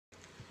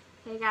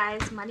Hey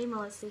guys, Muddy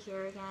Melissa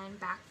here again,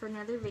 back for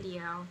another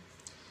video.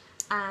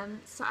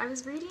 So I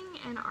was reading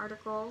an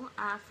article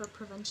for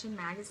Prevention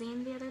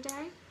Magazine the other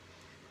day,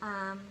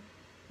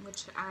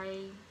 which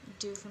I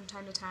do from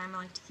time to time. I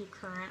like to keep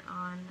current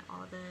on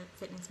all the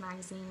fitness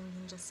magazines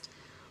and just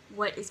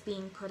what is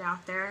being put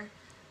out there.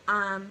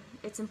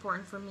 It's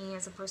important for me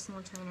as a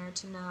personal trainer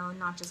to know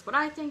not just what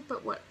I think,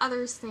 but what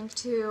others think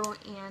too,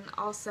 and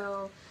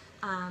also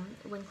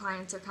when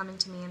clients are coming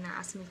to me and they're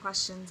asking me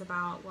questions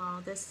about,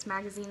 well, this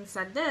magazine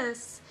said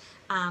this,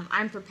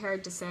 I'm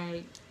prepared to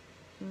say,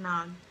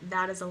 no,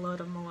 that is a load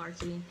of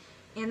malarkey.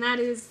 And that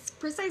is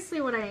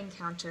precisely what I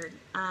encountered.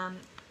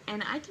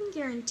 And I can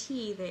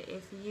guarantee that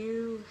if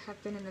you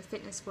have been in the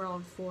fitness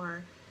world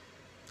for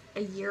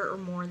a year or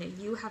more, that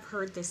you have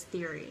heard this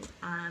theory.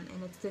 And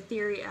it's the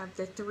theory of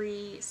the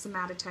three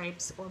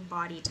somatotypes or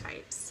body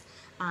types.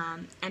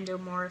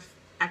 Endomorph,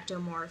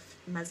 ectomorph,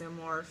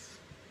 mesomorph.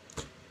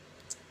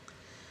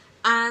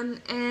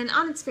 And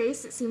on its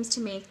face, it seems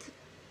to make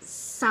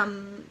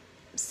some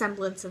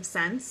semblance of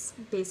sense.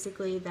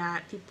 Basically,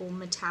 that people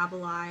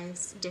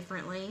metabolize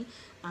differently.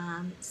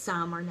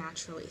 Some are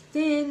naturally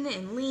thin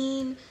and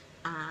lean,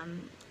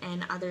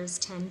 and others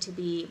tend to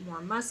be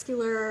more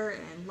muscular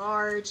and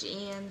large,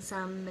 and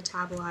some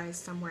metabolize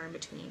somewhere in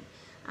between.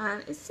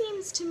 It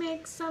seems to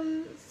make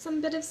some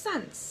bit of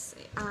sense.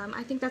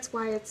 I think that's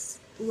why it's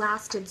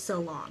lasted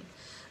so long.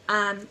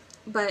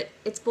 But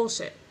it's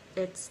bullshit.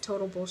 It's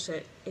total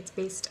bullshit. It's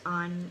based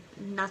on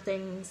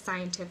nothing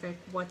scientific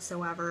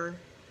whatsoever.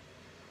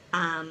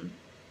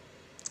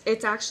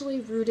 It's actually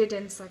rooted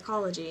in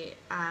psychology,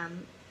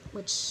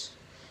 which,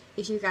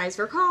 if you guys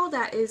recall,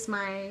 that is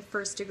my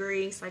first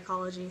degree,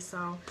 psychology,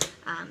 so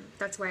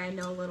that's why I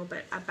know a little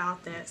bit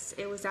about this.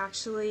 It was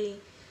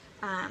actually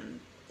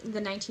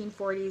the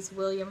 1940s,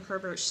 William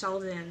Herbert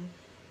Sheldon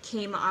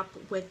came up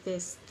with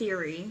this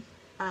theory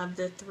of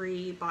the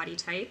three body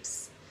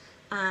types.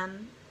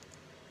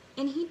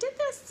 And he did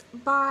this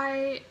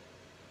by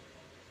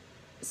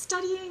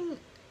studying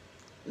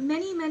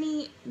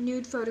many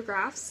nude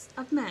photographs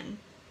of men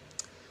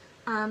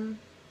and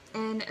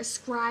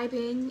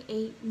ascribing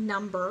a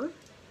number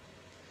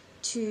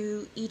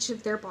to each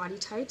of their body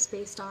types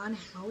based on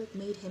how it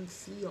made him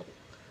feel.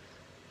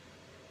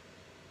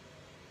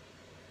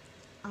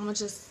 I'm gonna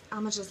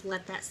just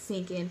let that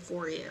sink in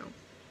for you,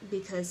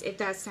 because if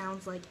that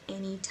sounds like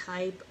any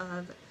type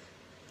of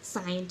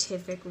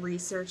scientific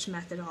research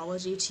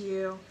methodology to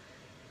you,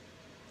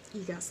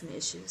 you got some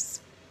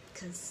issues,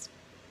 because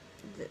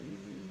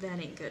that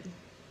ain't good.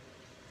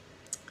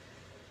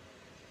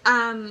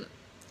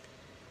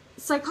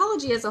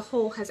 Psychology as a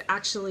whole has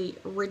actually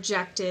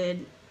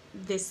rejected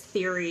this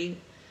theory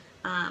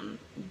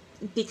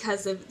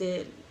because of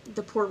the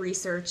poor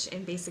research,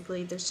 and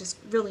basically there's just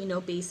really no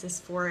basis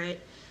for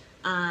it.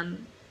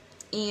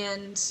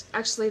 And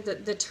actually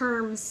the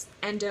terms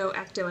endo,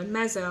 ecto, and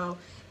meso,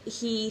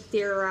 he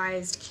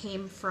theorized,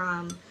 came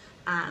from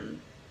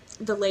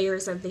the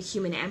layers of the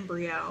human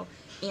embryo,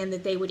 and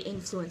that they would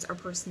influence our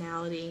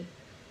personality.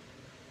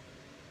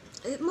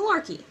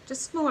 Malarkey.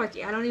 Just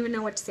malarkey. I don't even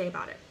know what to say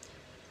about it.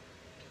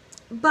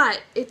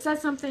 But it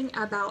says something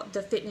about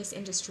the fitness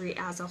industry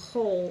as a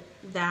whole,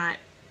 that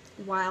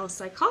while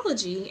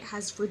psychology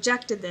has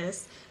rejected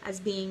this as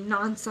being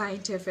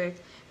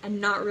non-scientific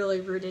and not really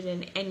rooted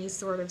in any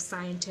sort of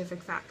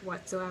scientific fact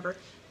whatsoever,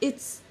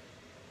 it's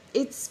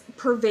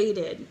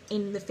pervaded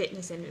in the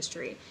fitness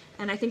industry.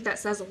 And I think that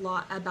says a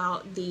lot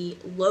about the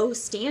low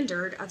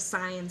standard of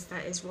science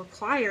that is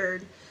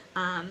required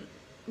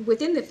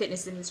within the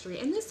fitness industry.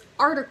 And this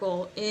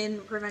article in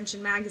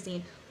Prevention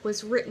Magazine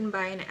was written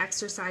by an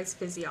exercise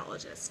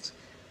physiologist.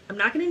 I'm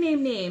not going to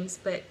name names,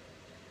 but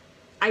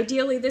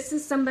ideally this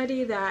is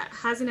somebody that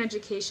has an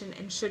education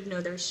and should know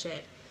their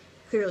shit.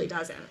 Clearly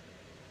doesn't.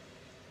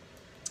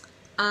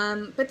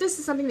 But this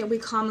is something that we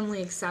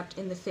commonly accept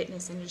in the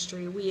fitness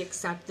industry. We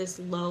accept this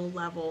low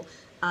level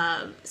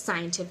of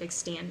scientific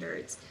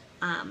standards.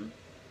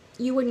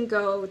 You wouldn't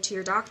go to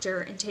your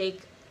doctor and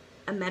take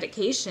a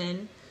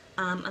medication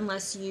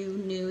unless you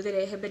knew that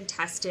it had been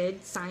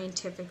tested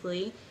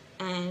scientifically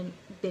and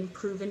been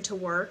proven to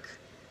work,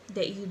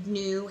 that you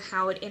knew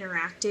how it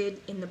interacted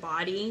in the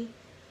body,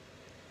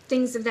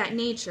 things of that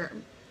nature.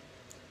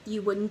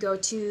 You wouldn't go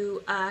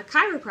to a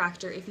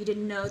chiropractor if you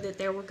didn't know that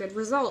there were good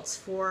results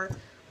for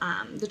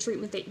the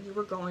treatment that you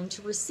were going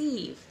to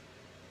receive.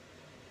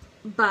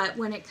 But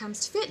when it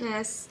comes to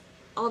fitness,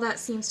 all that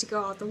seems to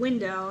go out the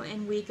window,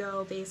 and we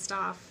go based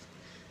off,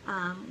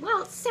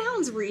 well, it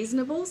sounds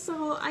reasonable,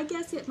 so I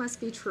guess it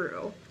must be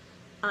true,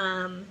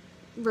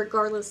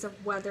 regardless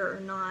of whether or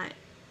not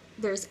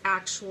there's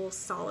actual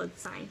solid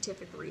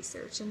scientific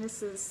research. And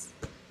this is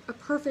a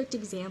perfect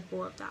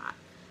example of that.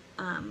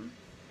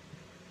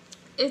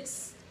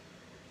 It's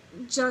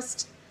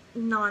just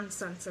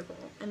nonsensical,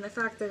 and the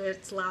fact that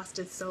it's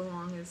lasted so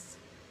long is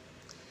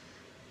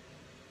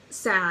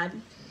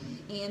sad.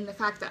 And the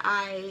fact that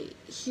I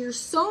hear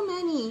so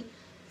many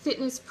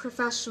fitness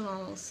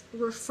professionals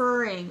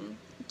referring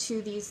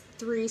to these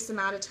three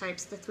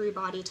somatotypes, the three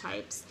body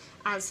types,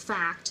 as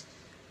fact,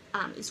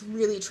 is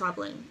really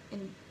troubling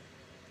and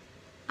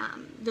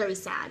very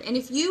sad. And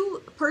if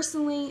you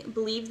personally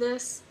believe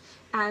this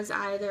as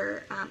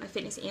either a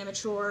fitness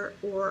amateur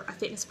or a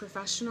fitness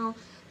professional,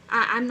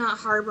 I'm not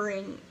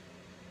harboring,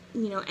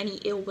 any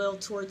ill will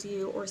towards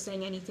you or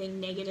saying anything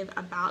negative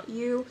about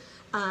you,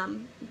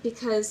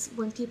 because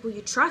when people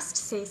you trust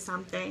say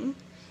something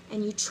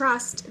and you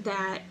trust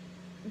that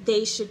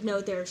they should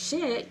know their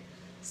shit,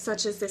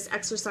 such as this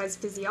exercise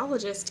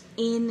physiologist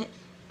in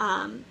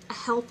a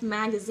health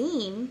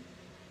magazine,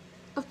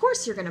 of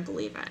course you're going to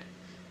believe it.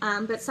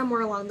 But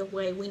somewhere along the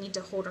way, we need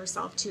to hold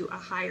ourselves to a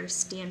higher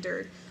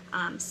standard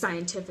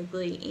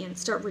scientifically and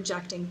start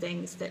rejecting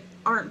things that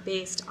aren't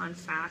based on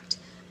fact,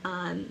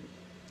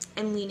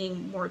 and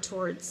leaning more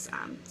towards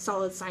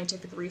solid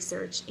scientific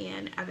research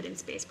and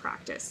evidence-based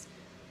practice,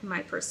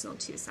 my personal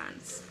 2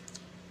 cents.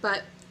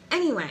 But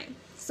anyway,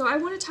 so I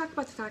want to talk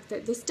about the fact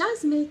that this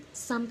does make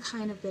some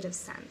kind of bit of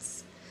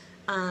sense.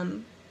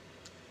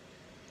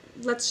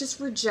 Let's just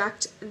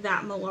reject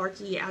that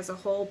malarkey as a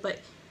whole, but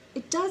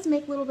it does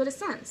make a little bit of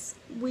sense.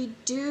 We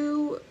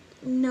do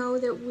know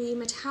that we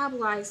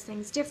metabolize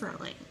things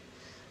differently.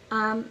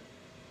 I'm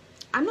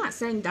not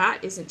saying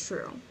that isn't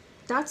true.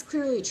 That's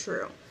clearly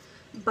true.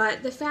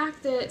 But the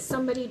fact that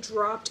somebody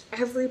dropped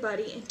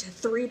everybody into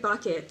 3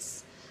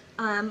 buckets,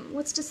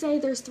 what's to say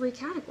there's 3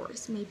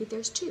 categories? Maybe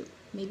there's 2.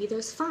 Maybe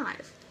there's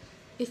 5.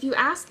 If you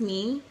ask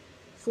me,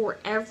 for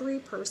every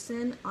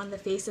person on the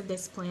face of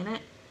this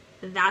planet,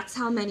 that's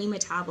how many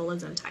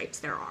metabolism types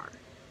there are.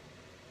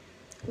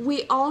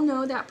 We all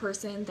know that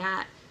person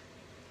that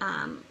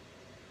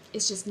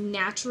is just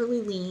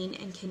naturally lean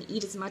and can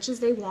eat as much as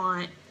they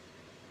want.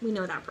 We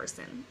know that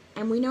person.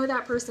 And we know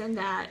that person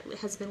that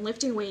has been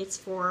lifting weights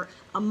for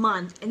a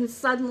month and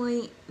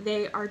suddenly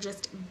they are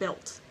just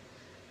built.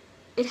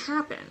 It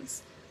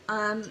happens.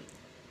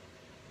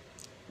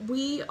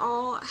 We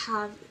all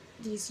have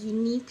these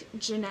unique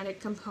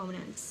genetic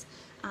components,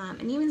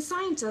 and even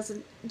science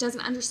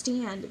doesn't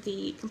understand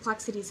the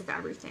complexities of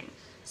everything.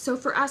 So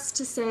for us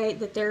to say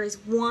that there is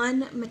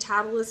one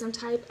metabolism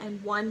type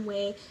and one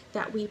way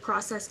that we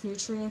process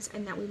nutrients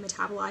and that we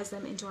metabolize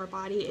them into our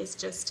body is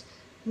just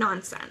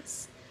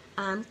nonsense.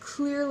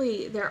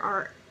 Clearly there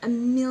are a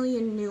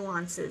million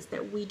nuances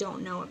that we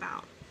don't know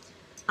about.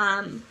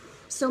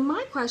 So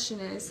my question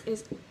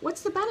is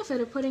what's the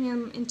benefit of putting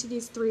them into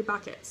these 3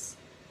 buckets?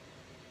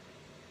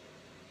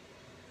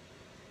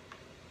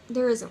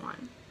 There isn't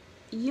one.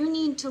 You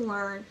need to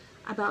learn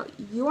about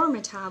your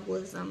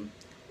metabolism,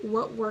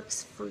 what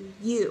works for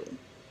you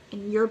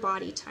and your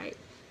body type,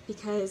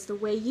 because the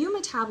way you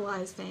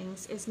metabolize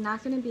things is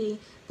not going to be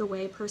the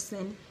way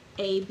person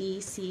A,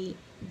 B, C,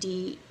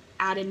 D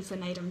ad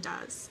infinitum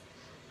does.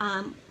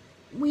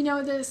 We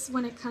know this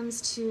when it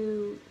comes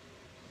to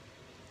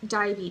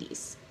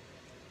diabetes.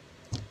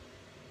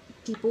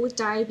 People with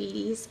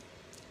diabetes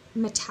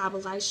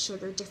metabolize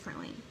sugar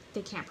differently.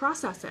 They can't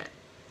process it.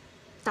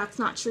 That's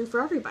not true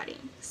for everybody.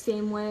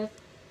 Same with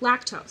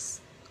lactose.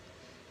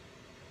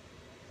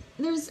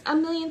 There's a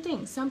million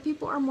things. Some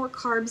people are more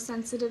carb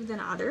sensitive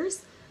than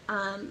others.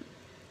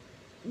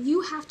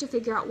 You have to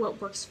figure out what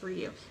works for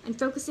you. And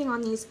focusing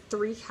on these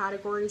 3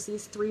 categories,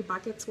 these 3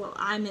 buckets, well,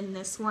 I'm in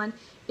this one,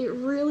 it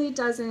really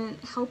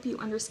doesn't help you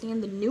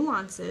understand the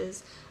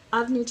nuances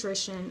of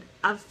nutrition,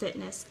 of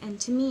fitness, and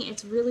to me,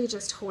 it's really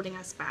just holding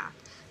us back.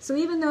 So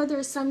even though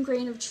there's some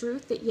grain of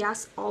truth that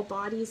yes, all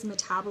bodies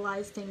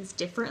metabolize things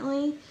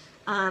differently,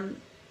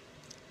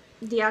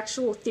 the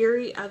actual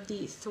theory of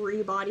the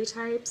 3 body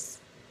types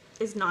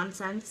is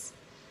nonsense,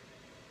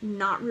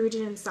 not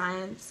rooted in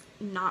science,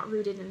 not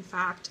rooted in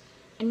fact,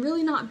 and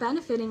really not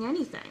benefiting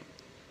anything,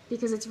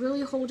 because it's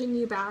really holding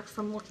you back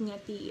from looking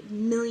at the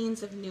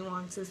millions of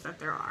nuances that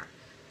there are.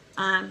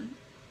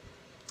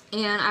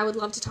 And I would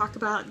love to talk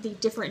about the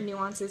different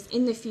nuances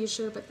in the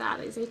future, but that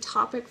is a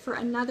topic for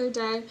another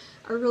day.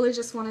 I really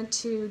just wanted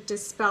to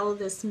dispel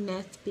this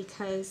myth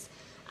because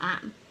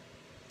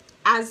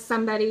as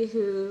somebody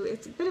who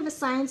is a bit of a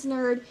science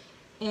nerd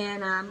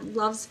and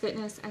loves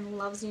fitness and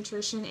loves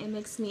nutrition, it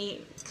makes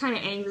me kind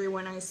of angry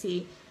when I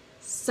see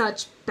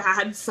such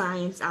bad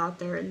science out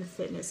there in the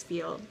fitness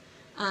field.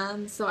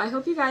 So I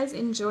hope you guys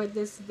enjoyed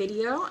this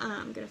video.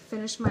 I'm going to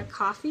finish my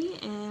coffee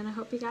and I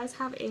hope you guys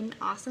have an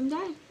awesome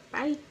day.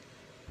 Bye!